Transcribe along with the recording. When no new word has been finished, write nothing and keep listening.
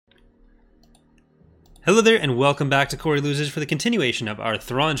Hello there, and welcome back to Corey Loses for the continuation of our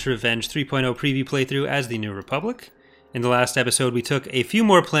Thrawn's Revenge 3.0 preview playthrough as the New Republic. In the last episode, we took a few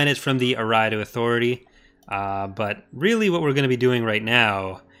more planets from the Arido Authority, but really what we're going to be doing right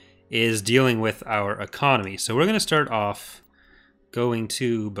now is dealing with our economy. So we're going to start off going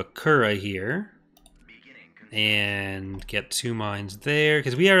to Bakura here and get 2 mines there,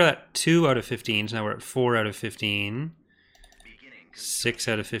 because we are at 2 out of 15, so now we're at 4 out of 15, 6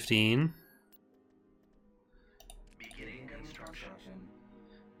 out of 15.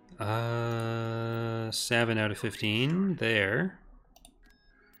 7 out of 15 there.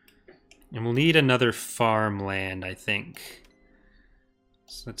 And we'll need another farmland, I think.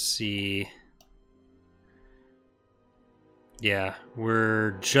 So let's see. Yeah,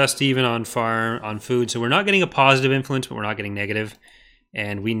 we're just even on food, so we're not getting a positive influence, but we're not getting negative.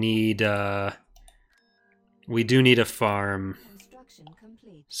 And we need we do need a farm.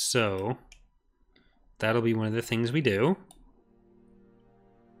 So that'll be one of the things we do.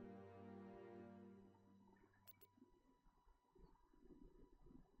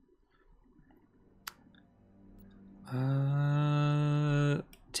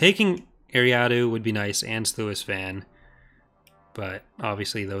 Taking Ariado would be nice, and Sluisvan, but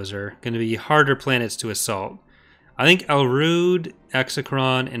obviously those are going to be harder planets to assault. I think Elrude,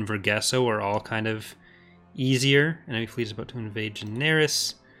 Exocron, and Vergesso are all kind of easier. Enemy fleet is about to invade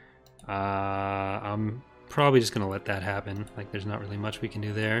Generis. I'm probably just going to let that happen. Like, there's not really much we can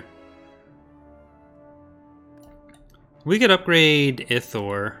do there. We could upgrade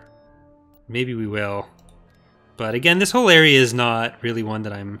Ithor. Maybe we will. But again, this whole area is not really one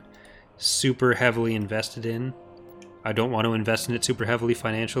that I'm super heavily invested in. I don't want to invest in it super heavily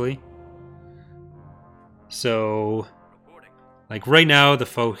financially. So, like right now, the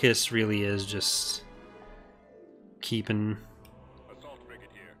focus really is just getting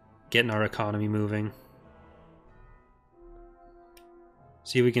our economy moving.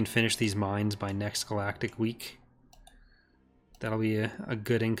 See if we can finish these mines by next galactic week. That'll be a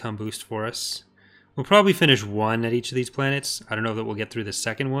good income boost for us. We'll probably finish 1 at each of these planets. I don't know that we'll get through the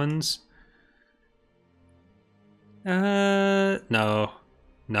second ones. No.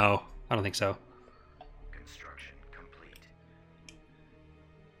 No, I don't think so. Construction complete.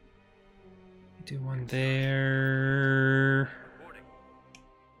 Do 1 there.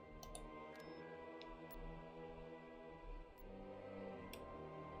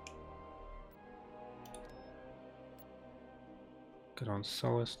 Good on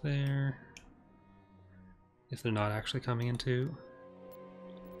Solace there. If they're not actually coming into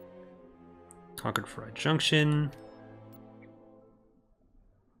Conquered Fried Junction.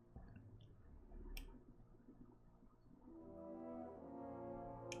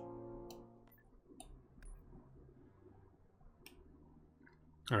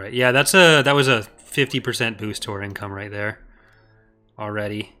 All right, yeah, that was a 50% boost to our income right there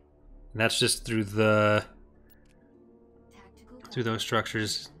already. And that's just through those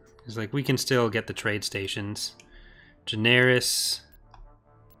structures. It's like we can still get the trade stations. Generis.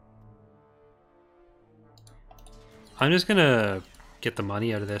 I'm just gonna get the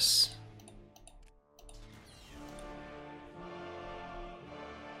money out of this.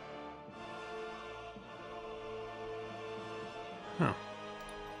 Huh.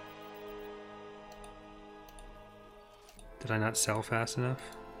 Did I not sell fast enough?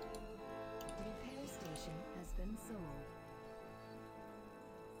 The repair station has been sold.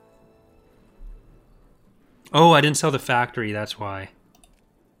 Oh, I didn't sell the factory, that's why.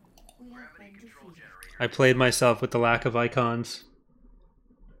 We have been defeated. I played myself with the lack of icons.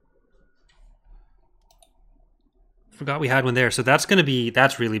 Forgot we had one there, so that's really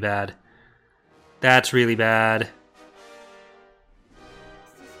bad. That's really bad.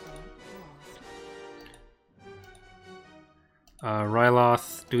 System lost.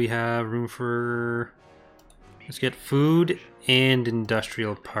 Ryloth, do we have room for... Let's get food and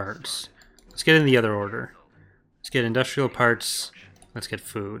industrial parts. Let's get in the other order. Let's get industrial parts. Let's get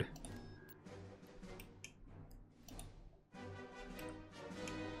food.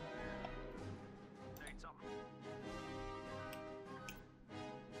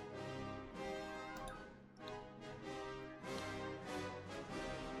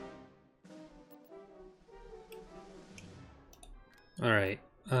 All right.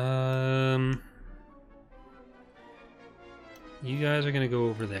 You guys are gonna go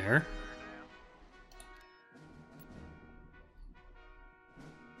over there.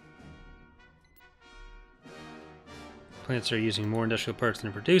 Plants are using more industrial parts than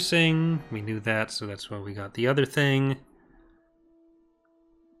they're producing. We knew that, so that's why we got the other thing.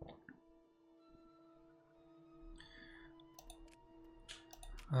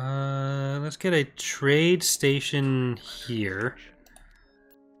 Let's get a trade station here.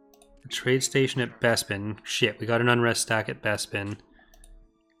 A trade station at Bespin. Shit, we got an unrest stack at Bespin.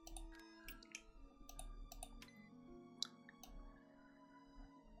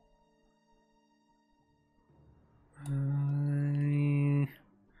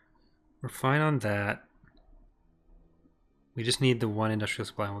 We're fine on that. We just need the one industrial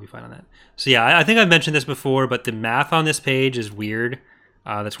supply and we'll be fine on that. So yeah, I think I've mentioned this before, but the math on this page is weird.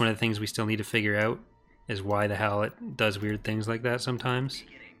 That's one of the things we still need to figure out, is why the hell it does weird things like that sometimes.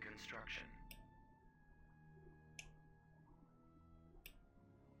 Beginning construction.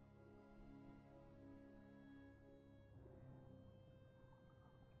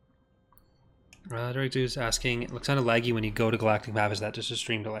 Director is asking, it looks kind of laggy when you go to Galactic Map. Is that just a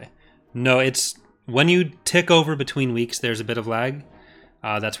stream delay? No, it's when you tick over between weeks, there's a bit of lag.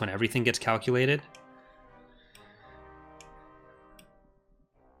 That's when everything gets calculated.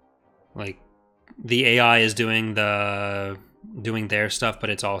 Like, the AI is doing their stuff, but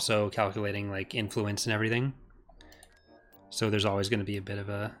it's also calculating like influence and everything. So there's always going to be a bit of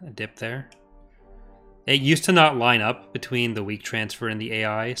a dip there. It used to not line up between the week transfer and the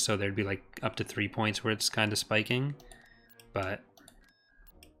AI, so there'd be like up to 3 points where it's kind of spiking. But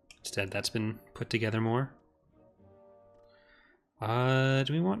instead, that's been put together more. Do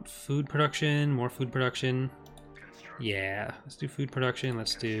we want food production? More food production? Yeah, let's do food production.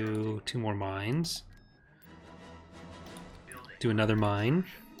 Let's do 2 more mines. Do another mine.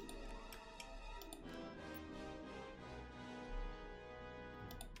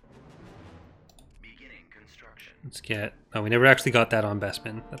 Beginning construction. Let's get... Oh, we never actually got that on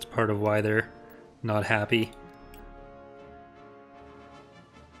Bespin. That's part of why they're not happy.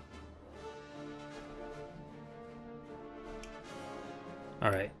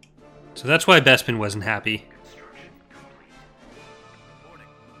 Alright. So that's why Bespin wasn't happy. Construction complete. Reporting.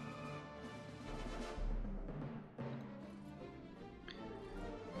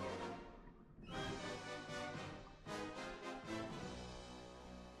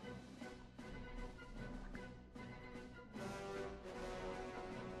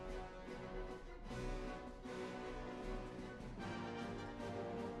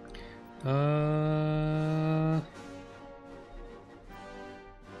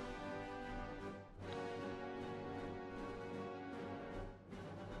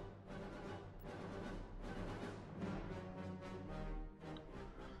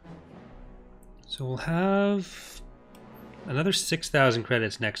 So we'll have another 6,000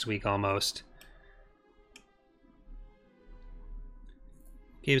 credits next week almost.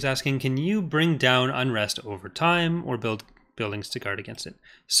 Gabe's asking, can you bring down Unrest over time or build buildings to guard against it?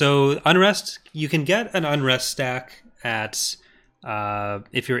 So Unrest, you can get an Unrest stack at,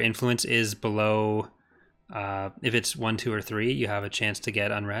 if your influence is below, if it's 1, 2, or 3, you have a chance to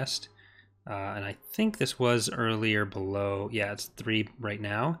get Unrest. And I think this was earlier below, yeah, it's 3 right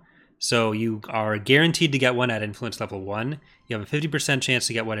now. So you are guaranteed to get one at influence level 1. You have a 50% chance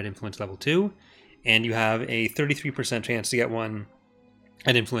to get one at influence level 2. And you have a 33% chance to get one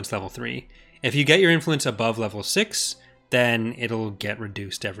at influence level 3. If you get your influence above level 6, then it'll get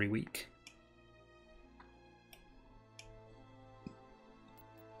reduced every week.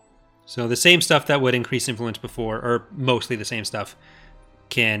 So the same stuff that would increase influence before, or mostly the same stuff,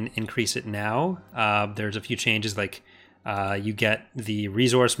 can increase it now. There's a few changes, like you get the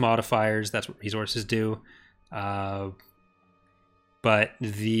resource modifiers. That's what resources do. But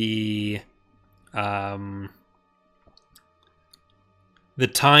the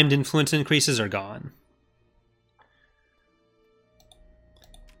timed influence increases are gone.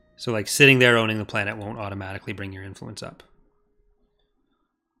 So like sitting there owning the planet won't automatically bring your influence up.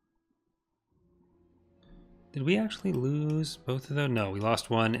 Did we actually lose both of those? No, we lost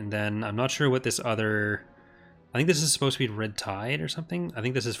one, and then I'm not sure what this other... I think this is supposed to be Red Tide or something. I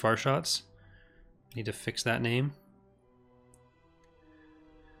think this is Far Shots. Need to fix that name.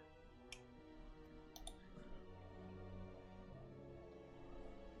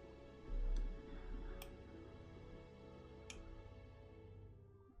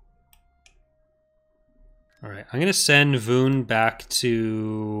 All right, I'm gonna send Voon back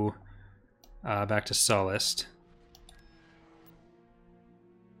to Solist.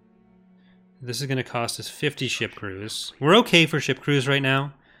 This is gonna cost us 50 ship crews. We're okay for ship crews right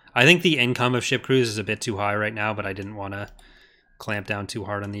now. I think the income of ship crews is a bit too high right now, but I didn't want to clamp down too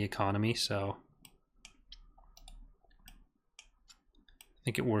hard on the economy, so I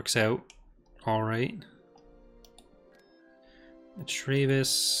think it works out all right. At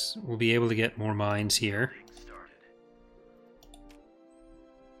Travis, we'll be able to get more mines here.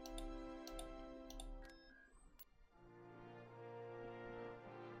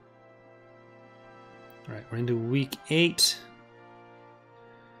 Alright, we're into week 8.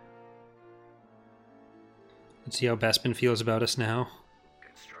 Let's see how Bespin feels about us now.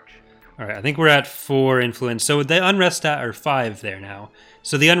 Alright, I think we're at 4 influence. So the Unrest stack, or 5 there now.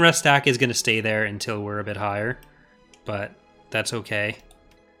 So the Unrest stack is going to stay there until we're a bit higher. But that's okay.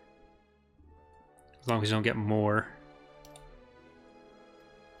 As long as we don't get more.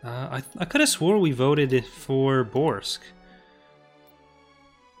 I could have swore we voted for Borsk.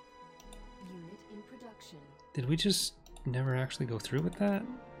 Unit in production. Did we just never actually go through with that?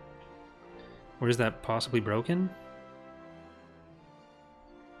 Or is that possibly broken?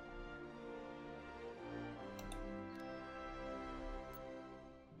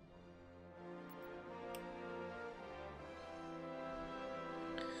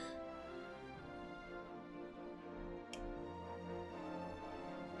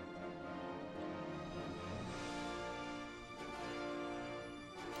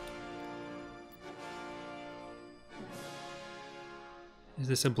 Is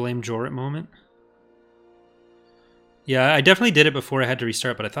this a blame Jorrit moment? Yeah, I definitely did it before I had to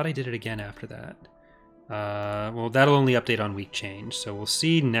restart, but I thought I did it again after that. Well, that'll only update on week change, so we'll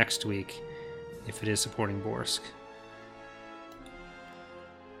see next week if it is supporting Borsk.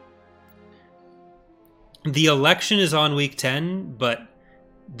 The election is on week 10, but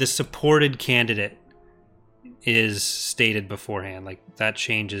the supported candidate is stated beforehand. Like, that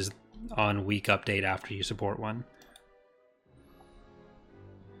changes on week update after you support one.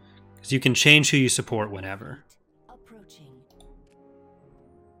 Because you can change who you support whenever. Approaching.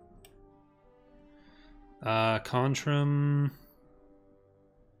 Contrum.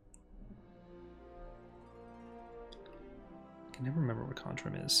 I can never remember what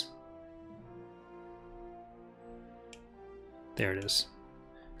Contrum is. There it is.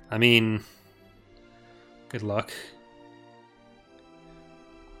 I mean, good luck.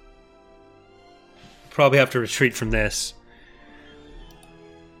 Probably have to retreat from this.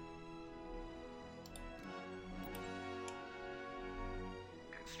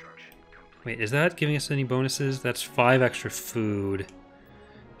 Wait, is that giving us any bonuses? That's 5 extra food.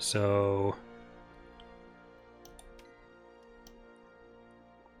 So...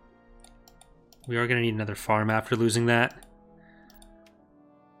 we are going to need another farm after losing that.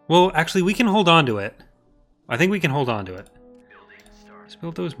 Well, actually, we can hold on to it. I think we can hold on to it. Let's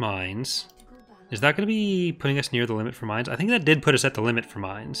build those mines. Is that going to be putting us near the limit for mines? I think that did put us at the limit for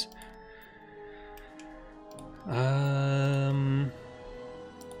mines.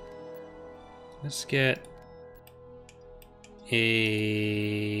 Let's get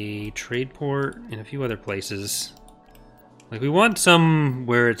a trade port in a few other places. Like, we want some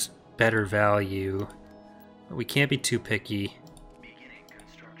where it's better value, but we can't be too picky. Beginning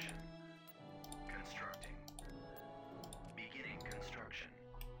construction. Constructing. Beginning construction.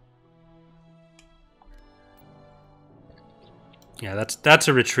 Yeah, that's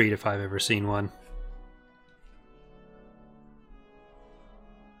a retreat if I've ever seen one.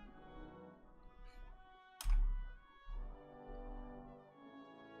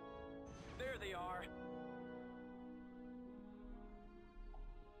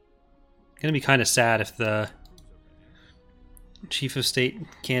 Gonna be kind of sad if the Chief of State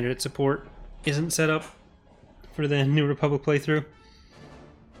candidate support isn't set up for the New Republic playthrough.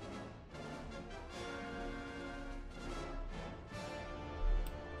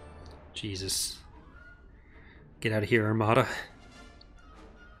 Jesus. Get out of here, Armada.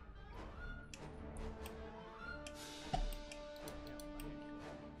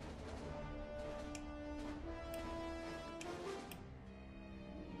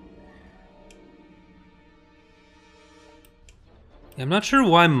 I'm not sure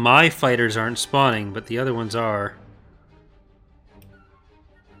why my fighters aren't spawning, but the other ones are.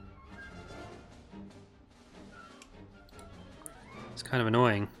 It's kind of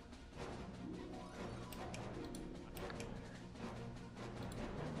annoying.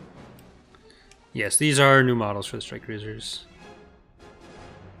 Yes, these are new models for the strike cruisers.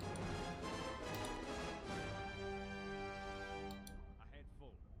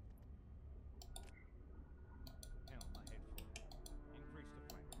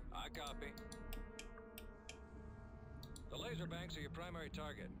 Copy. The laser banks are your primary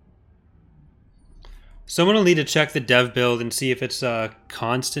target. Someone will need to check the dev build and see if it's a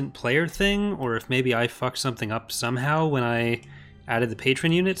constant player thing, or if maybe I fucked something up somehow when I added the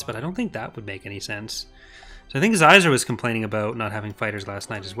patron units, but I don't think that would make any sense. So I think Zyzer was complaining about not having fighters last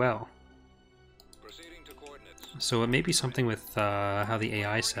night as well. Proceeding to coordinates. So it may be something with how the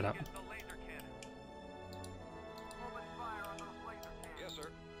AI is set up. Yes, sir.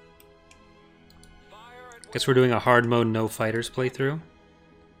 Fire at Guess we're doing a hard mode no fighters playthrough.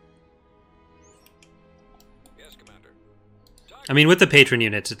 I mean, with the patron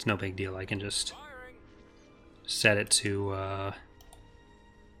units, it's no big deal. I can just Firing. set it to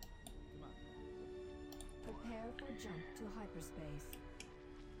Prepare for jump to hyperspace.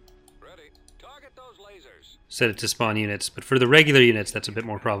 Ready. Target those lasers. set it to spawn units, but for the regular units, that's a bit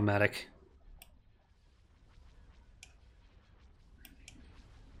more problematic.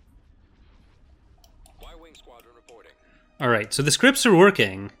 Y-wing squadron reporting. All right, so the scripts are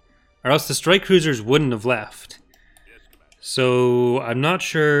working, or else the strike cruisers wouldn't have left. Yes, Commander. So I'm not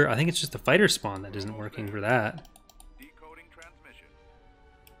sure. I think it's just the fighter spawn that isn't working for that. Decoding transmission.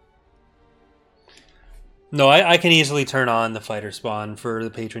 No, I can easily turn on the fighter spawn for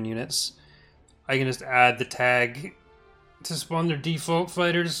the patron units. I can just add the tag to spawn their default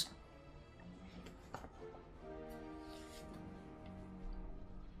fighters.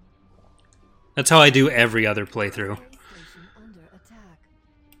 That's how I do every other playthrough. Station under attack.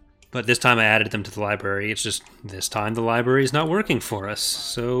 But this time I added them to the library. It's just this time the library is not working for us,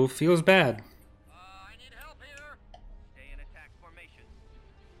 so feels bad. I need help here. Stay in attack formation.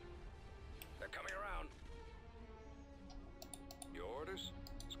 They're coming around. Your orders?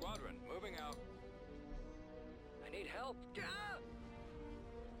 Squadron, moving out. I need help. Gah!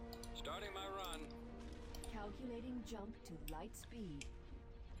 Starting my run. Calculating jump to light speed.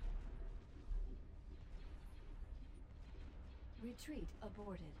 Retreat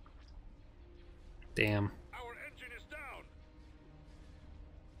aborted. Damn. Our engine is down.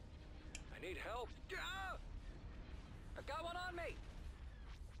 I need help. Gah! I've got one on me.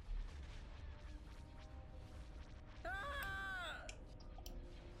 Ah!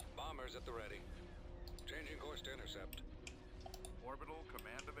 Bombers at the ready. Changing course to intercept. Orbital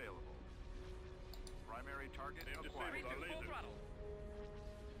command available. Primary target acquired. Full throttle.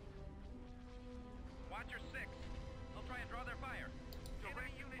 Watch your six. They'll try and draw their fire.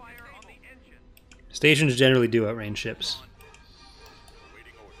 Direct fire on the engine. Stations generally do outrange ships.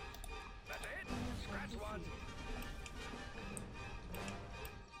 Waiting orders. That's it. Scratch one.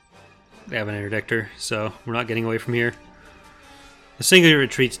 They have an interdictor, so we're not getting away from here. The singular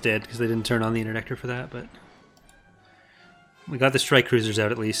retreat's dead because they didn't turn on the interdictor for that, but we got the strike cruisers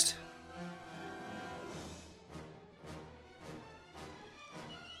out at least.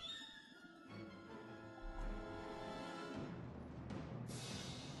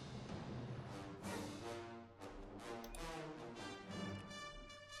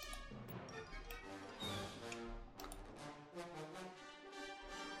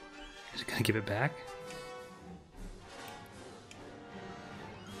 Is it gonna give it back?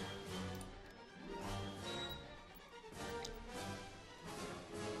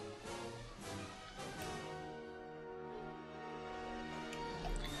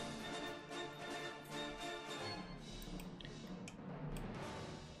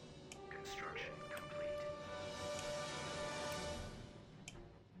 Construction complete.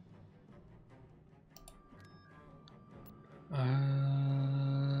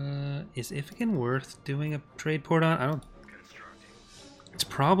 Is Ifigan worth doing a trade port on? I don't. Constructing. It's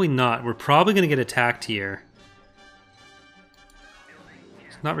probably not. We're probably gonna get attacked here.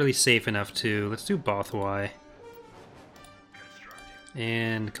 It's not really safe enough to. Let's do Bothwai Constructing.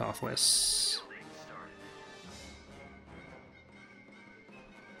 and Cofless. Building started.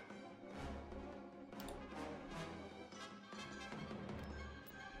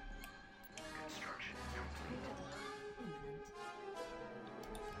 Construction complete. Imminent.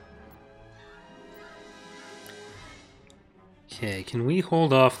 Okay, can we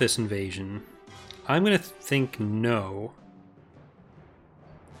hold off this invasion? I'm gonna think no.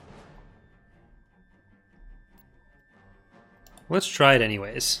 Let's try it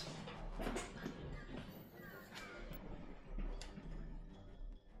anyways.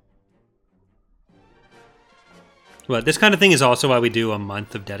 But this kind of thing is also why we do a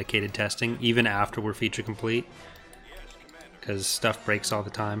month of dedicated testing, even after we're feature complete, Yes, Commander. because stuff breaks all the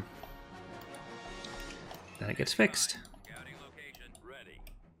time. Then it gets fixed. Scouting location. Ready.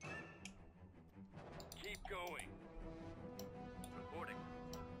 Keep going. Reporting.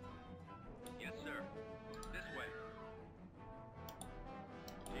 Yes, sir. This way.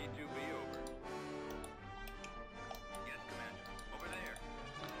 T2B over. Yes, Commander. Over there.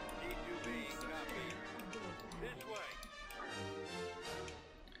 T2B, copy. This way.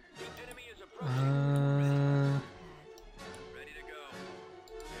 The enemy is approaching. Ready to go.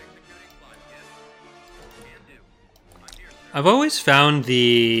 Executing plot, yes. Can do. I'm here, sir. I've always found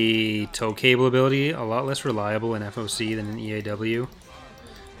the tow cable ability a lot less reliable in FOC than in EAW.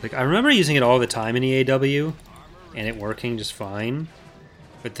 Like, I remember using it all the time in EAW, and it working just fine.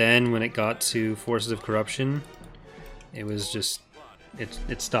 But then when it got to Forces of Corruption, it was just...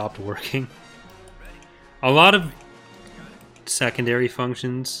 it stopped working. A lot of secondary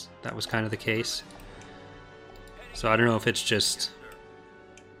functions, that was kind of the case. So I don't know if it's just...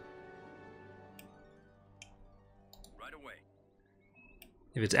 Right away.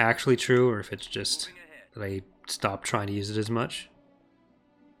 if it's actually true, or if it's just that I stopped trying to use it as much.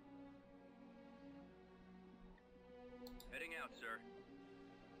 Heading out, sir.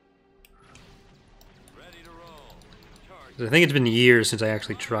 Ready to roll. Charge. 'Cause I think it's been years since I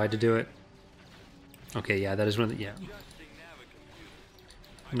actually tried to do it. Okay, yeah, that is one of the... yeah. Adjusting nav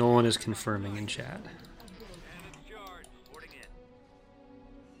computer. Nolan is confirming in chat. And it's charged. Boarding in.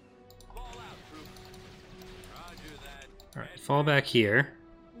 Fall out, troop. Roger that. Alright, fall back here.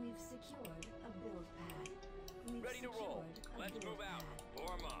 We've secured a build pad. We've Ready to roll. secured a Let's build move out. pad.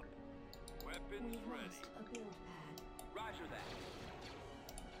 Form up. Weapons We've ready. lost a build pad. Roger that.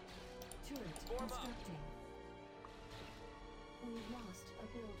 Turret Form up. constructing. We've lost a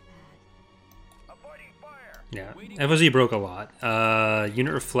build pad. Avoiding fire. Yeah, FOZ broke a lot.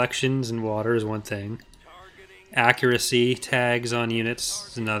 Unit reflections in water is one thing. Targeting. Accuracy tags on units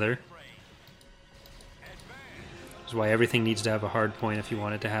is another. This is why everything needs to have a hard point if you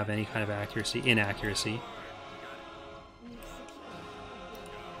want it to have any kind of accuracy, inaccuracy. We've secured a build pad.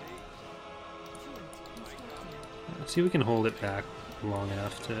 Turret constructing. Let's see if we can hold it back long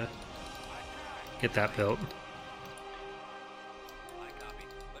enough to get that built. I copy.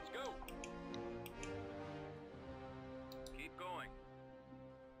 Let's go. Keep going.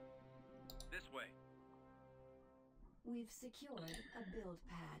 This way. We've secured a build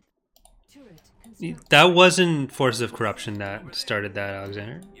pad. Turret constructing. That wasn't Forces of Corruption that started that,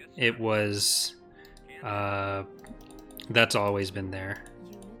 Alexander. It was... that's always been there.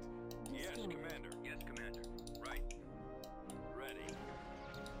 Unit Yes, destroyed. Commander. Yes, Commander. Right. Ready.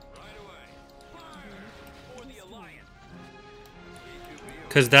 Right away. Fire for the Alliance. E2BO.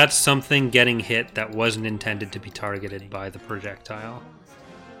 Because that's something getting hit that wasn't intended to be targeted by the projectile. Lost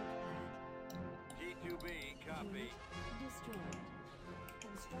a build pad. E2B, copy. Destroyed.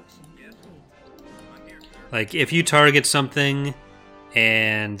 Construction complete. I'm here, sir. Like, if you target something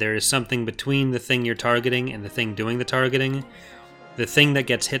and there is something between the thing you're targeting and the thing doing the targeting, the thing that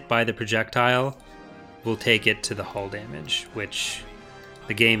gets hit by the projectile will take it to the hull damage, which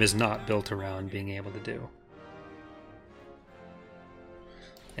the game is not built around being able to do.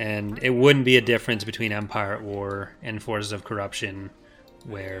 And it wouldn't be a difference between Empire at War and Forces of Corruption,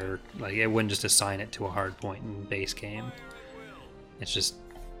 where like it wouldn't just assign it to a hard point in base game. It's just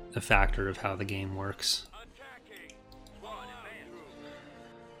a factor of how the game works. Attacking. Squad, advance.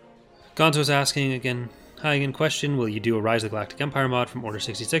 Gonzo's asking again, hi again, question, will you do a Rise of the Galactic Empire mod from Order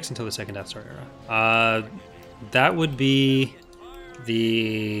 66 until the second Death Star era? That would be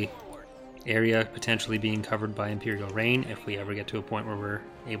the area potentially being covered by Imperial Reign if we ever get to a point where we're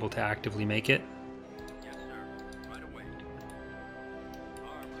able to actively make it. Yes, sir. Right away.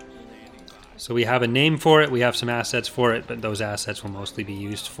 Armor standing by. So we have a name for it, we have some assets for it, but those assets will mostly be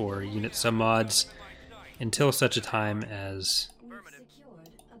used for unit submods until such a time as We've secured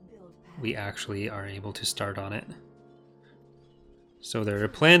a build pad. we actually are able to start on it. So there are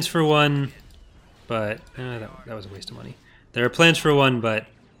plans for one, but that was a waste of money. There are plans for one, but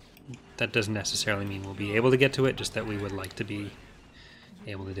that doesn't necessarily mean we'll be able to get to it, just that we would like to be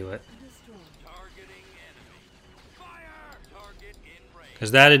able to do it. Destroyed. Targeting enemy. Fire. Target in range.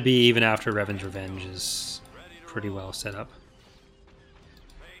 Because that'd be even after Revan's Revenge is pretty well set up.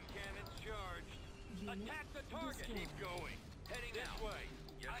 Main cannons charged. Attack the target. Keep going. Heading this way.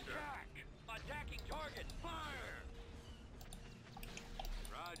 Yes, sir. Attack. Attacking target. Fire.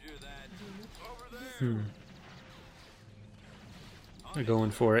 Roger that. Over there. They're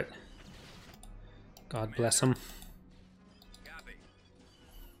going for it. God bless them. Copy.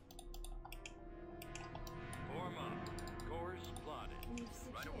 Form up. Course plotted. We've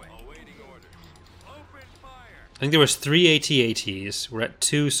Right secured away. Awaiting orders. Open fire. I think there was 3 AT-ATs. We're at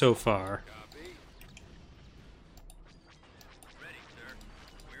 2 so far. Copy. Ready, sir.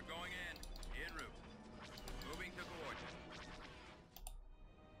 We're going in. En route. Moving to coordinates.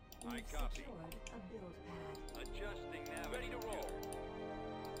 I We've copy. secured a build pad. Adjusting nav. Ready to roll.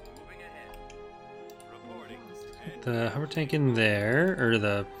 Moving ahead. Reporting. Lost The hover tank in there, or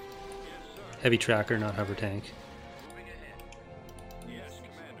the Yes, sir. heavy tracker, not hover tank. Moving ahead. Yes,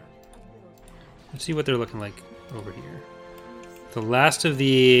 Commander. a build pad. Let's see what they're looking like over here. The last of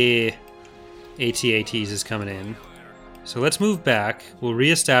the AT-ATs is coming in. So let's move back. We'll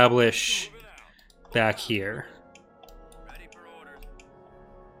reestablish Move it out. back here. Ready for orders.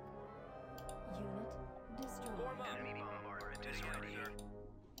 Unit destroyed. Form up. Enemy bomber heading out, sir.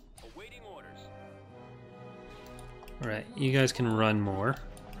 Awaiting orders. Alright, you guys can run more.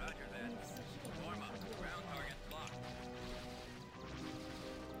 Roger that. We've secured Form up. Ground target locked.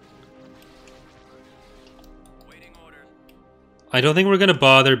 I don't think we're going to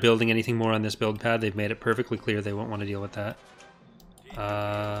bother building anything more on this build pad. They've made it perfectly clear they won't want to deal with that.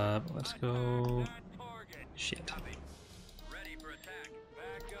 Let's go... Shit. Ready for attack.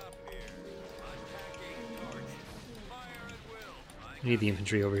 Back up here. Attacking target. Fire at will. We need the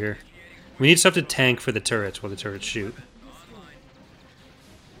infantry over here. We need stuff to tank for the turrets while the turrets shoot.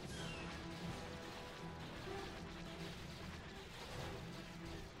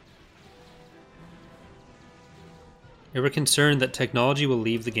 Ever concerned that technology will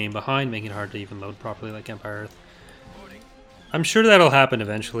leave the game behind, making it hard to even load properly like Empire Earth? I'm sure that'll happen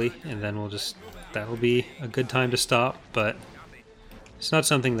eventually, and then that'll be a good time to stop, but it's not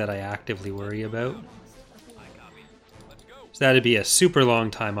something that I actively worry about. So that'd be a super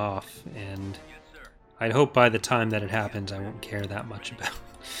long time off, and I'd hope by the time that it happens I won't care that much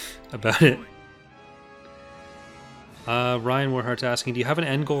about it. Ryan Warhart's asking, do you have an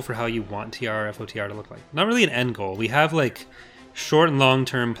end goal for how you want TR FOTR to look like? Not really an end goal. We have like short and long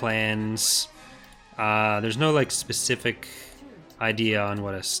term plans. There's no like specific idea on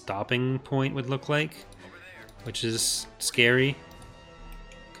what a stopping point would look like, which is scary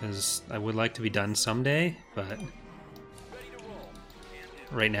because I would like to be done someday, but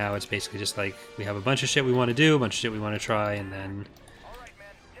right now it's basically just like we have a bunch of shit we want to do, a bunch of shit we want to try, and then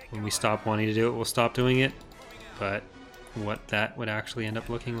when we stop wanting to do it, we'll stop doing it. But what that would actually end up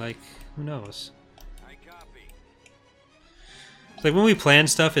looking like, who knows? Like when we plan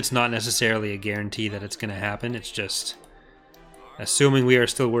stuff, it's not necessarily a guarantee that it's going to happen. It's just assuming we are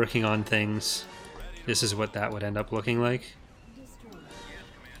still working on things. This is what that would end up looking like.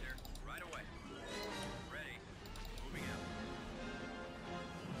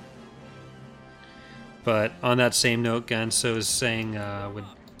 But on that same note, Ganso is saying, would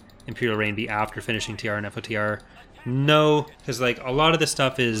Imperial Reign be after finishing TR and FOTR? No, because like a lot of the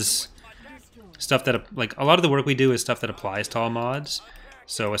stuff is stuff that like a lot of the work we do is stuff that applies to all mods.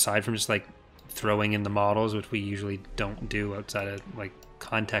 So aside from just like throwing in the models, which we usually don't do outside of like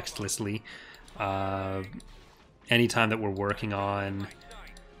contextlessly, anytime that we're working on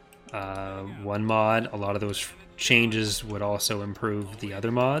one mod, a lot of those changes would also improve the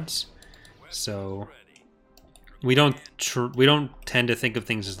other mods. So we don't tend to think of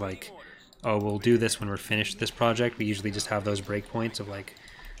things as like, oh, we'll do this when we're finished this project. We usually just have those breakpoints of like,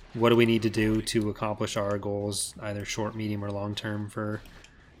 what do we need to do to accomplish our goals, either short, medium, or long term for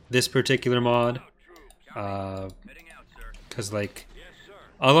this particular mod. Because like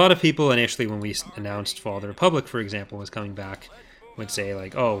a lot of people initially when we announced Fall of the Republic, for example, was coming back, would say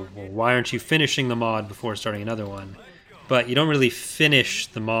like, oh, well, why aren't you finishing the mod before starting another one? But you don't really finish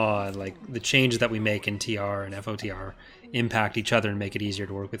the mod. Like the changes that we make in TR and FOTR impact each other and make it easier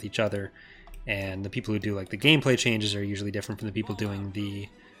to work with each other. And the people who do like the gameplay changes are usually different from the people doing the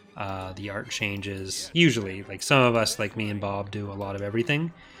art changes. Usually, like some of us, like me and Bob, do a lot of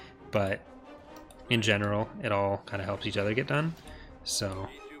everything, but in general, it all kind of helps each other get done. So,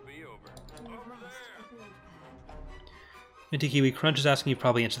 Minty Kiwi Crunch is asking, you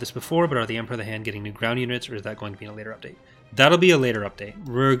probably answered this before, but are the Emperor of the Hand getting new ground units, or is that going to be in a later update? That'll be a later update.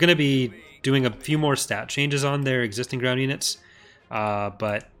 We're going to be doing a few more stat changes on their existing ground units,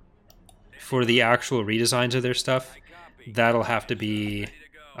 but for the actual redesigns of their stuff, that'll have to be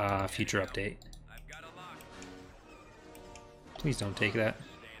a future update. Please don't take that.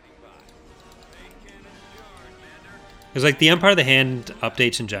 Because like the Empire of the Hand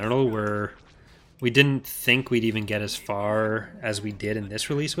updates in general we didn't think we'd even get as far as we did in this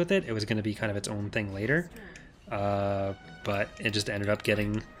release with it. It was going to be kind of its own thing later. But it just ended up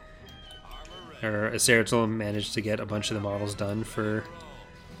getting... Or Aceritzal managed to get a bunch of the models done for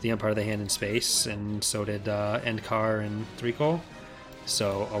the Empire of the Hand in space, and so did Endkar and Threecol.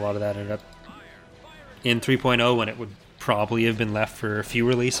 So a lot of that ended up in 3.0 when it would probably have been left for a few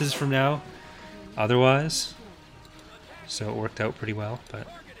releases from now otherwise. So it worked out pretty well, but...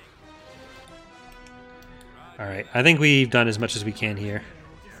 Alright, I think we've done as much as we can here.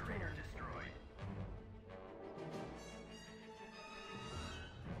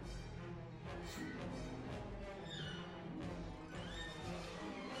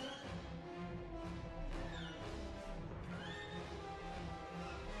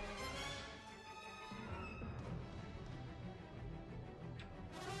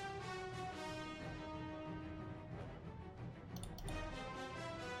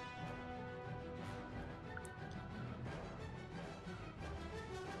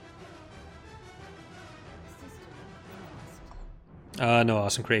 No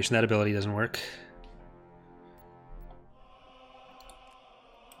awesome creation. That ability doesn't work.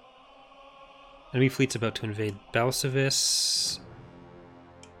 Enemy fleet's about to invade Belsavis.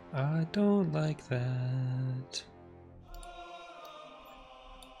 I don't like that.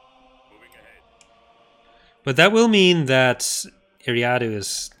 But that will mean that Iriadu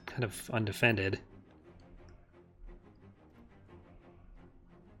is kind of undefended.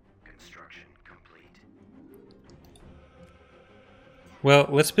 Construction complete. Well,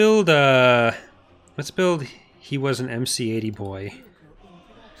 let's build he was an MC-80 boy. Vehicle in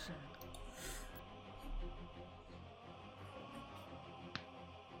production.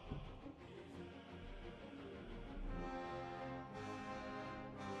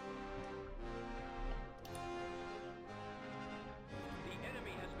 The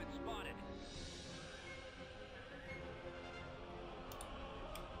enemy has been spotted.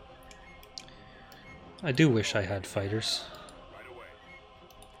 I do wish I had fighters. Right away.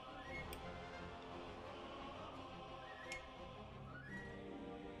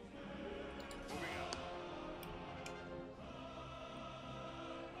 Moving out.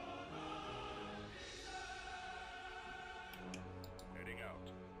 Heading out.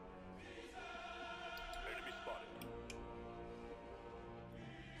 Enemy spotted.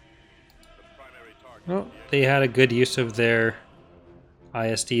 The primary target. Well, they had a good use of their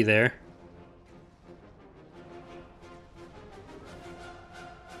ISD there.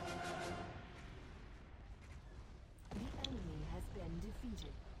 The enemy has been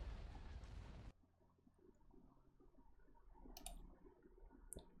defeated.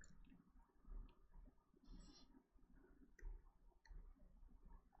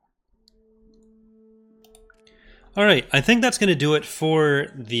 All right, I think that's going to do it for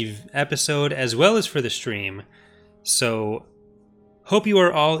the episode as well as for the stream. So, hope you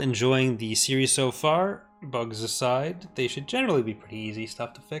are all enjoying the series so far. Bugs aside, they should generally be pretty easy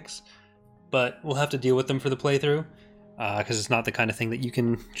stuff to fix, but we'll have to deal with them for the playthrough because it's not the kind of thing that you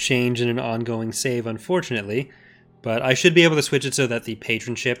can change in an ongoing save, unfortunately. But I should be able to switch it so that the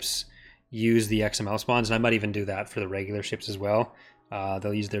patron ships use the XML spawns, and I might even do that for the regular ships as well.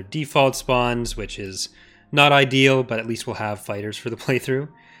 They'll use their default spawns, which is not ideal, but at least we'll have fighters for the playthrough.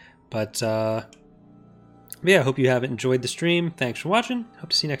 But yeah, I hope you have enjoyed the stream. Thanks for watching. Hope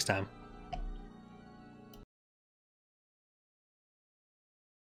to see you next time.